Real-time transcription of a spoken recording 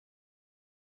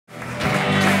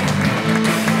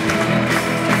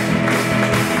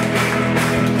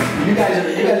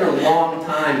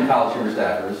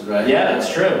right? Yeah,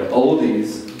 that's true.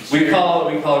 Oldies. We call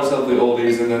ourselves the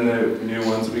oldies, and then the new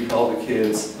ones we call the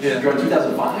kids. Yeah. You're in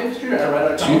 2005, Street?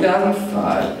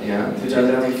 2005, yeah.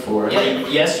 2004. Yeah,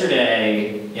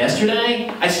 yesterday?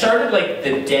 I started like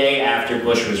the day after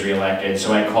Bush was reelected,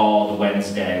 so I called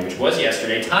Wednesday, which was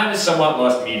yesterday. Time has somewhat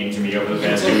lost meaning to me over the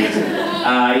past 2 weeks.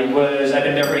 I've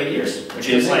been there for 8 years, which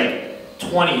is like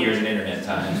 20 years in internet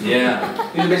time. Yeah.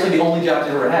 These are basically the only jobs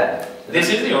you ever had. This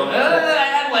is the only, I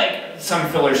had like some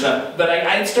filler stuff, but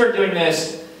I started doing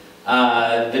this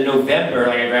the November,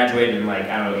 like I graduated in like,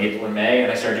 I don't know, April or May,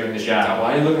 and I started doing this job.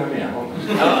 Why are you looking at me? I don't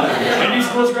know. When you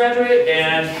supposed to graduate?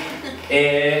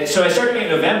 And so I started doing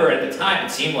it in November. At the time,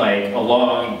 it seemed like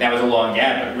that was a long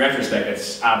gap, but in retrospect,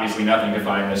 it's obviously nothing to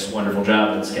find this wonderful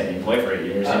job that's kept me employed for 8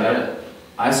 years. You know? Yeah.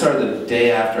 I started the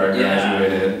day after I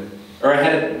graduated, or I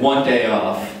had 1 day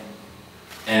off,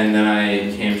 and then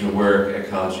I came to work at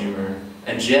CollegeHumor,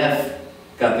 and Jeff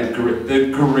got the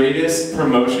greatest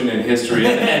promotion in history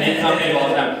of any company of all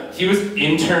time. He was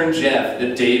intern Jeff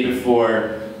the day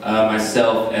before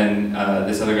myself and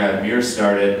this other guy, Amir,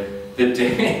 started. The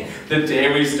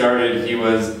day we started, he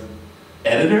was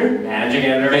editor? Managing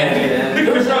editor.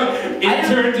 It was from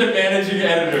intern to managing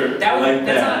editor.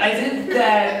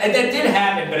 That did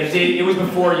happen, but it was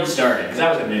before you started, because I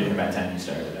was admitted by the time you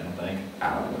started, I don't think.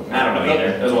 I don't know either.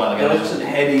 It was a while ago. Those were some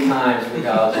heady times for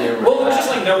CollegeHumor. Well, there was just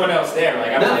like no one else there.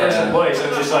 Like I was the first employee, so it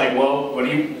was just like, well,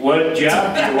 what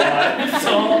job do you want?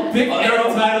 So pick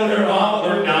any title you're on,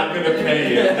 we're not gonna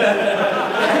pay you.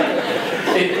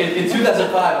 In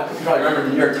 2005, you probably remember the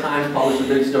New York Times published a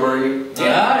big story.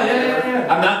 Yeah.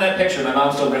 I'm not in that picture. My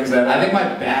mom still brings that up. I think my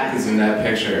back is in that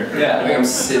picture. Yeah. I think I'm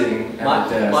sitting at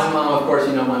the desk. My mom, of course,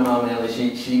 you know my mom,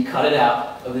 Ellie, she cut it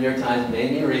out of the New York Times and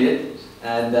made me read it.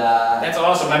 And that's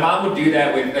awesome. My mom would do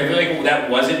that with, I feel like that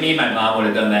wasn't me, my mom would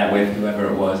have done that with whoever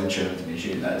it was and showed it to me.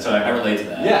 She did that. So I relate to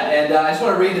that. Yeah, and I just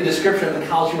want to read the description of the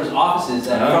CollegeHumor's offices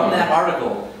from that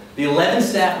article. The 11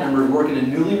 staff members work in a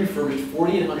newly refurbished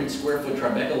 4,800 square foot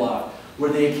Tribeca loft where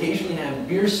they occasionally have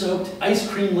beer-soaked, ice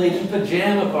cream-laden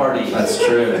pajama parties. That's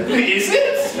true. Is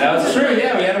it? That was true,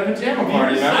 yeah, we had a pajama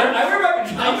party, remember? I remember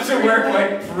pajamas at work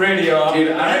like pretty often.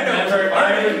 Dude,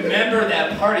 I remember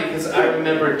that party because I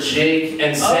remember Jake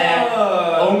and Zach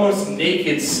almost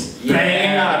naked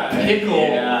banging on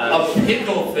a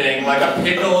pickle thing, like a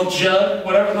pickle jug,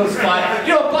 whatever those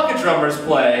bucket drummers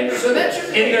play. So that's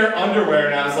in their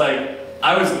underwear, and I was like,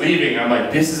 I was leaving, I'm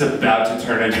like, this is about to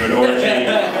turn into an orgy.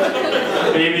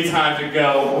 Maybe time to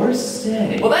go or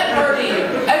stay. Well, that party,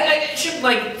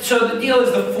 so the deal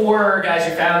is the 4 guys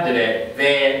who founded it,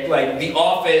 the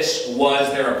office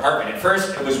was their apartment. At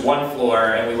first, it was 1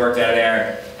 floor, and we worked out of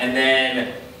there, and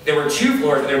then there were 2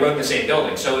 floors, and they were both in the same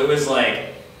building. So it was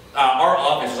like, our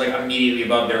office was like immediately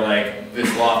above their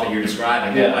this loft that you're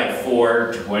describing. Yeah. Like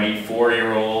 4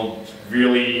 24-year-old,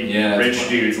 really rich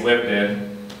dudes lived in.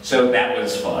 So that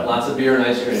was fun. Lots of beer and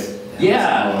ice cream.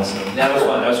 That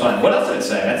was fun. What else did it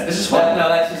say? This is fun. No,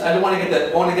 that's just, I want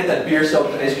to get that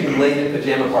beer-soaked ice cream-laden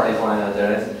pajama parties line out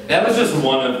there. That was just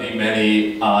one of the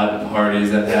many odd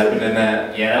parties that happened in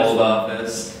that old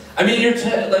office. I mean,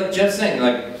 like Jeff's saying,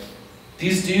 like,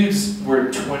 these dudes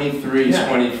were 23,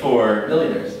 24.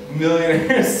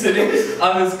 Millionaires sitting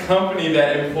on this company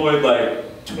that employed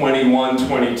like 21,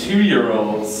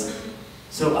 22-year-olds.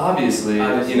 So obviously,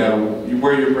 you know,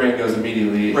 where your brain goes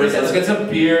immediately. Let's get some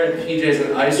beer and PJs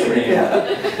and ice cream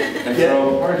and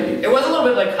throw a party. It was a little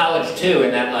bit like college too,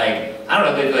 in that like, I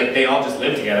don't know, they all just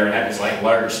lived together and had this like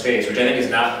large space, which I think is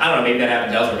not, I don't know, maybe that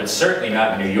happens elsewhere, but certainly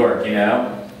not in New York, you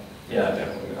know? Yeah,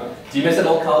 definitely not. Do you miss that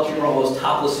old CollegeHumor, all those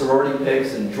topless sorority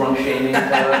pics and drunk shaming?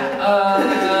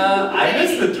 I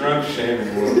miss the drunk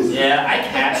shaming ones. Yeah, I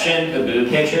captioned the boob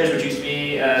pictures, which used to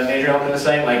be a major help in the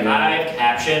site. Like, I've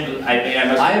captioned, I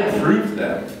approved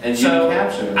them, and you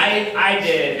captioned them. I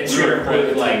did, and sure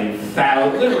approved like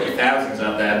literally thousands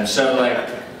of them. So like,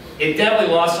 it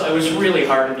definitely lost. It was really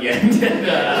hard at the end. And,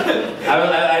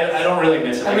 I don't really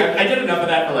miss it. Like, I did enough of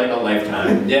that for like a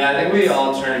lifetime. Yeah, I think we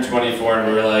all turned 24 and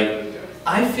we were like,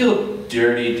 I feel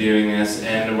dirty doing this,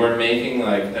 and we're making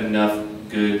like enough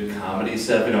good comedy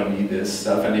stuff. We don't need this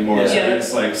stuff anymore. So we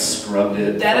just like scrubbed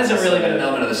it. That hasn't really been an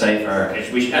element of the site for. I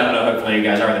don't know. Hopefully you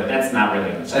guys are. That's not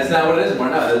really. That's not what it is.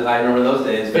 We're not. I remember those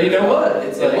days. But you know what?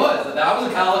 It's it was. I was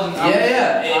in college. And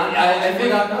I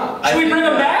think. Should we bring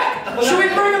them back? Should we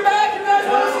bring them back? You guys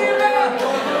want to see them back?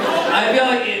 I feel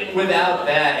like without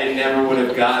that, it never would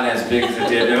have gotten as big as it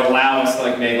did. It allowed us to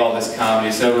like make all this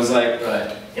comedy. So it was like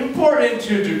important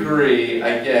to a degree,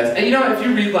 I guess. And you know, if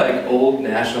you read like old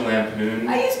National Lampoon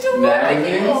I used to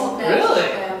magazines, old National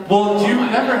Lampoon. Well, do you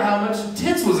remember how much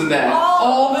tits was in that?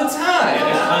 All the time.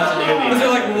 Because they're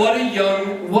like,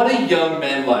 what do young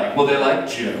men like? Well, they like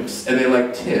jokes and they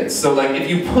like tits. So like, if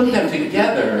you put them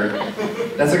together,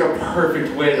 that's like a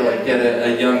perfect way to like get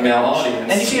a young male audience.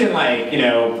 And you see it in like, you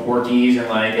know, Porky's and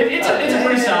like, it's a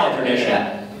pretty solid tradition.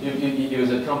 Yeah. It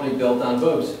was a company built on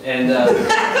boobs. And the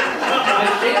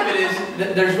shame of it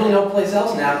is, there's really no place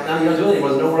else now. Now you don't do it anymore.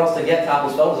 There's nowhere else to get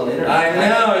topless photos on the internet. I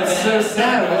know, it's so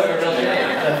sad.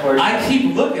 I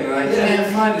keep looking and I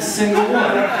can't find a single one.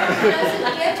 Does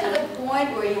it get to the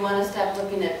point where you want to stop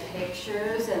looking at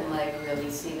pictures and like really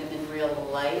see them in real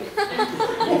life?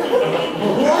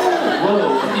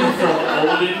 Whoa, you from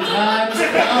olden times?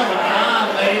 Come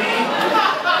on, lady.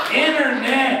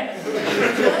 Internet.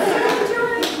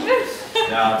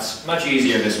 No, it's much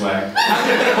easier this way.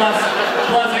 Plus,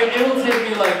 it will take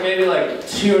me like maybe like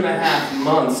 2.5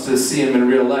 months to see him in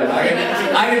real life.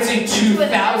 I can see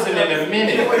 2,000 in a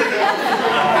minute.